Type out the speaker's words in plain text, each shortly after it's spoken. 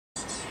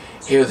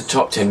here are the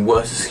top 10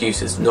 worst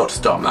excuses not to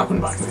start mountain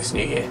biking this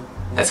new year.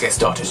 Let's get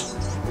started.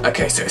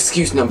 Okay, so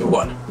excuse number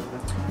 1.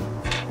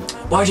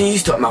 Why don't you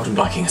start mountain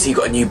biking? I see you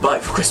got a new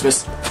bike for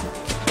Christmas.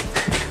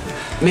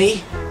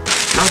 Me?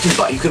 Mountain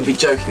bike? You couldn't be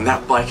joking,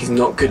 that bike is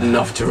not good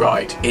enough to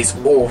ride. It's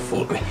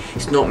awful.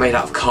 It's not made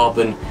out of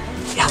carbon,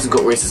 it hasn't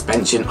got rear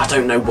suspension. I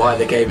don't know why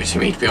they gave it to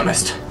me, to be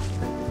honest.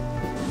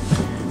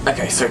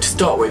 Okay, so to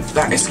start with,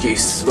 that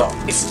excuse, well,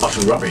 it's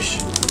utter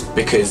rubbish.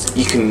 Because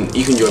you can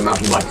enjoy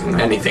mountain biking on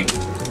anything.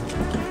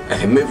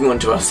 Okay, moving on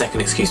to our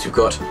second excuse we've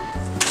got.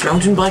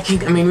 Mountain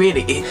biking? I mean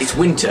really, it's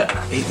winter.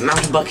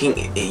 Mountain biking,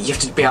 you have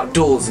to be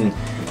outdoors and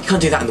you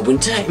can't do that in the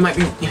winter. It might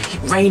be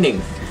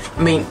raining.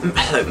 I mean,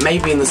 look,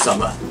 maybe in the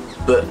summer,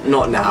 but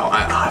not now.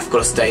 I've got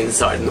to stay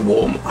inside in the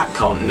warm. I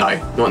can't, no,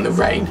 not in the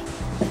rain.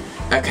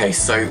 Okay,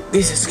 so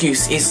this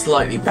excuse is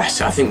slightly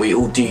better. I think we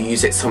all do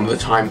use it some of the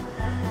time,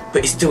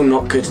 but it's still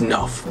not good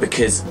enough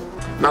because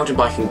mountain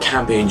biking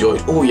can be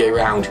enjoyed all year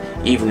round,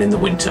 even in the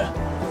winter.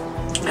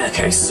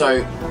 Okay,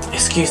 so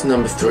excuse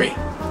number 3.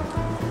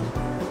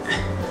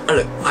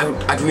 Look,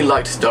 I'd really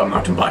like to start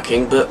mountain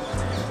biking, but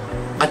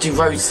I do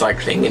road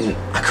cycling and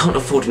I can't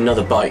afford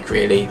another bike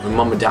really. My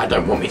mum and dad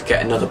don't want me to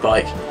get another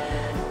bike,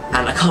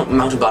 and I can't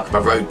mountain bike on my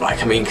road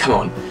bike. I mean, come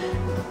on.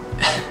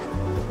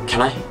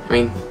 Can I? I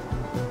mean,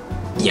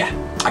 yeah,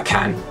 I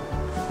can.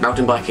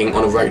 Mountain biking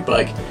on a road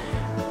bike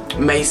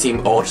may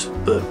seem odd,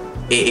 but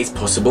it is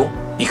possible.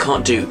 You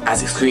can't do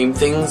as extreme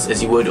things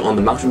as you would on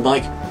the mountain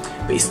bike,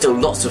 but it's still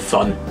lots of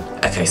fun.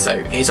 Okay,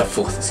 so here's our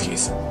 4th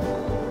excuse.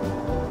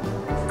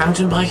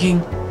 Mountain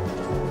biking?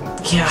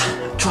 Yeah,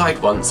 I tried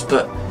once,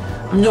 but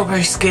I'm not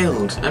very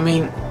skilled. I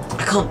mean,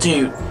 I can't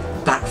do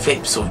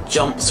backflips or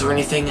jumps or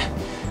anything.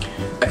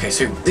 Okay,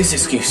 so this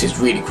excuse is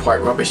really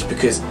quite rubbish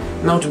because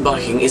mountain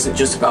biking isn't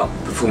just about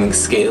performing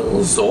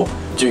skills or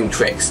doing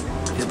tricks.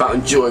 It's about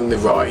enjoying the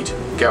ride,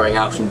 going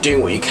out and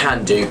doing what you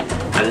can do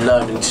and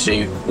learning to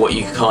do what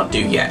you can't do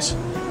yet.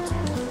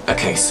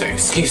 Okay, so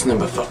excuse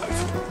number 5.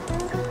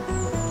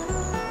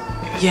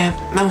 Yeah,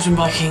 mountain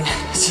biking,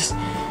 it's just,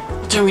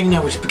 I don't really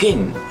know where to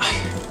begin.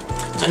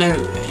 I don't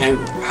know,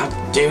 how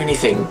to do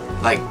anything,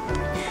 like,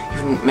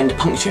 even mend a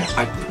puncture.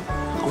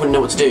 I wouldn't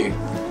know what to do.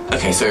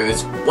 Okay, so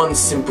there's one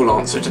simple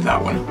answer to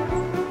that one.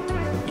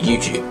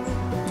 YouTube.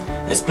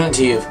 There's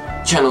plenty of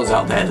channels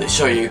out there that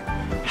show you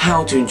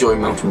how to enjoy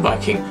mountain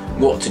biking,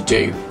 what to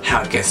do,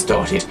 how to get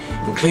started,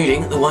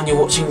 including the one you're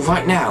watching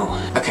right now.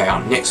 Okay,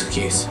 our next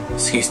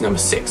excuse number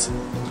 6.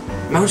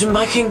 Mountain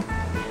biking?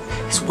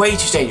 It's way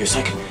too dangerous.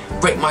 I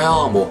could break my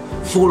arm or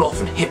fall off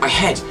and hit my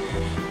head.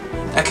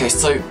 Okay,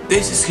 so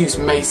this excuse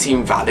may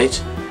seem valid.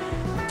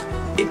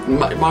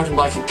 Mountain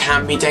biking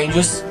can be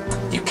dangerous.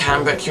 You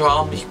can break your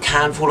arm, you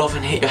can fall off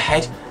and hit your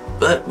head,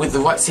 but with the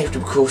right safety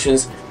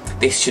precautions,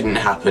 this shouldn't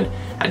happen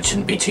and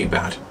shouldn't be too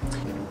bad.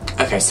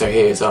 Okay, so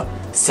here's our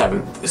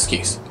 7th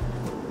excuse.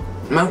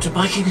 Mountain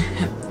biking?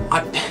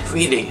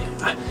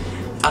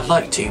 I'd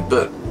like to,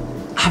 but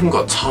I haven't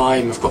got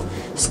time. I've got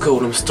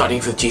school, I'm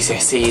studying for the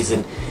GCSEs,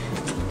 and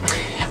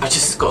I've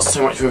just got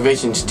so much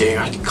revision to do,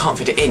 I can't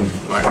fit it in at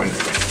the moment.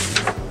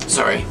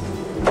 Sorry.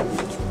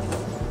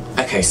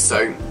 Okay,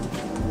 so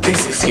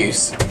this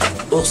excuse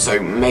also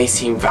may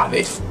seem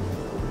valid,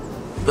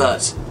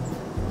 but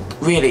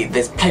really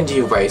there's plenty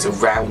of ways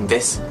around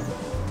this.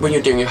 When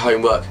you're doing your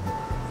homework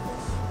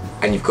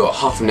and you've got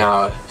half an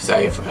hour,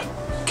 say,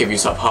 give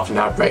yourself half an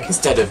hour break,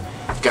 instead of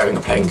going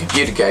and playing a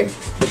computer game,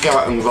 go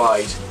out and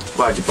ride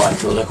your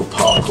bike in a local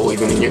park or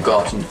even in your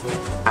garden,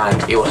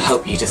 and it will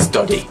help you to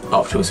study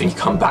afterwards when you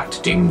come back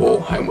to do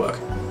more homework.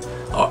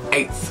 Our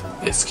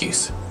 8th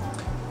excuse.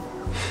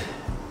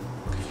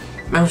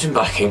 Mountain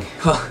biking,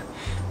 well,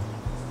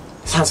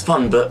 sounds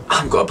fun, but I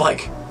haven't got a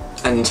bike,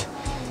 and,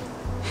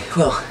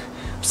 well,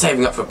 I'm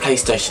saving up for a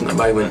PlayStation at the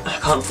moment. I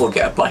can't afford to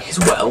get a bike as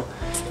well.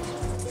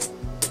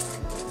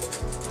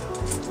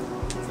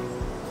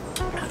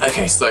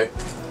 Okay, so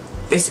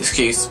this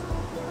excuse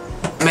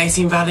may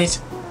seem valid,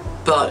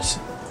 but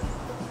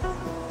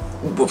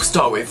we'll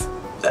start with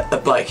a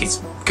bike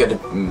is going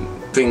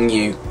to bring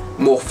you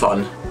more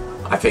fun,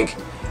 I think,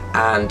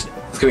 and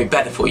it's going to be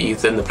better for you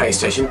than the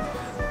PlayStation.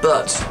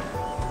 But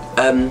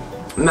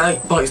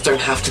bikes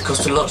don't have to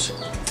cost a lot.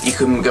 You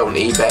can go on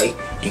eBay,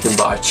 you can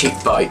buy a cheap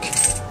bike,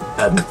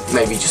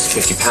 maybe just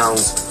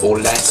 £50 or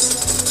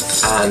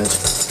less, and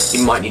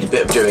you might need a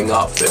bit of doing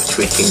up, a bit of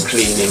tweaking,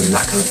 cleaning and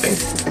that kind of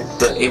thing,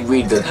 but it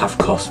really doesn't have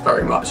to cost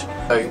very much.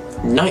 So,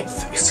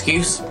 9th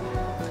excuse,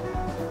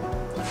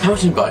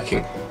 mountain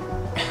biking.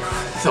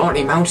 There aren't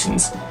any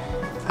mountains,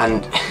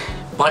 and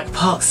bike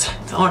parks,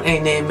 there aren't any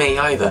near me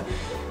either.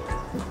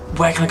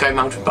 Where can I go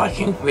mountain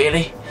biking,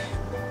 really?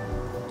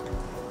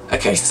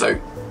 Okay, so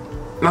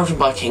mountain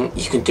biking,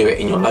 you can do it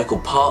in your local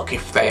park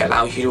if they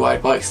allow you to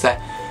ride bikes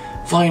there.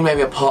 Find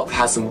maybe a park that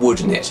has some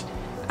wood in it,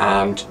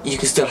 and you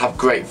can still have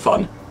great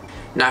fun.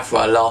 Now for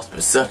our last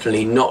but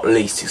certainly not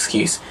least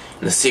excuse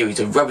in a series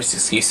of rubbish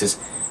excuses.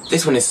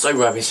 This one is so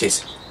rubbish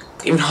it's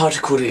even hard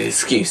to call it an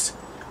excuse.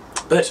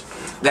 But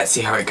let's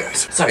see how it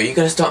goes. So, are you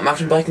going to start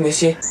mountain biking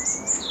this year?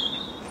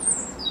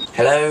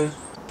 Hello?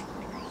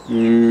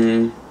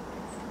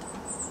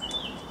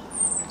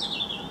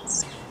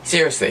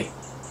 Seriously?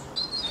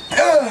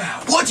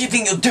 What do you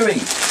think you're doing?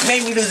 You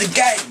made me lose a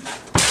game.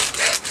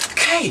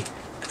 Okay,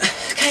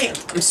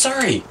 I'm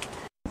sorry.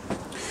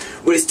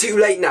 Well, it's too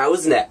late now,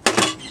 isn't it?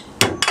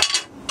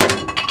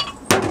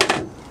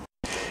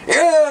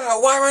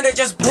 Why won't it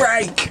just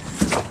break?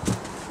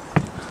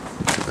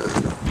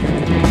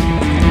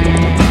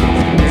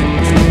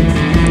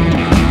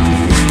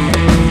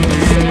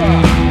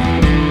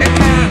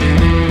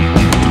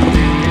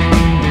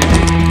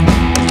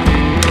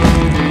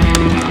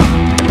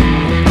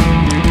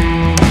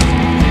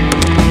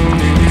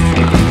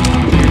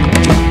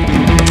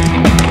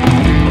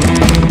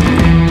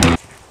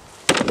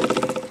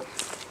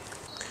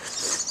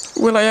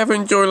 Will I ever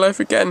enjoy life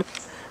again?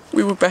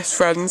 We were best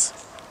friends.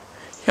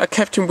 I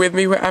kept him with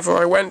me wherever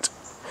I went.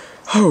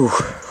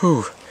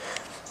 Oh.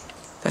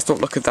 Let's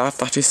not look at that.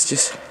 That is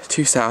just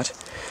too sad.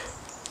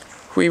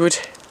 We would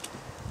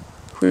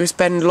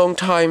spend long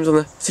times on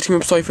the sitting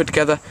room sofa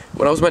together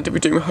when I was meant to be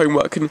doing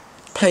homework and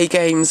play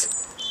games.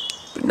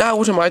 But now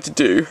what am I to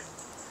do?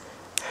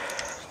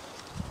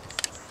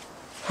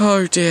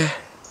 Oh dear.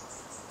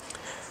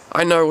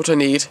 I know what I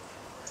need.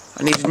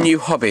 I need a new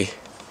hobby.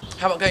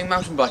 How about going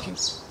mountain biking?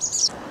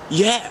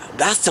 Yeah,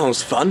 that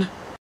sounds fun.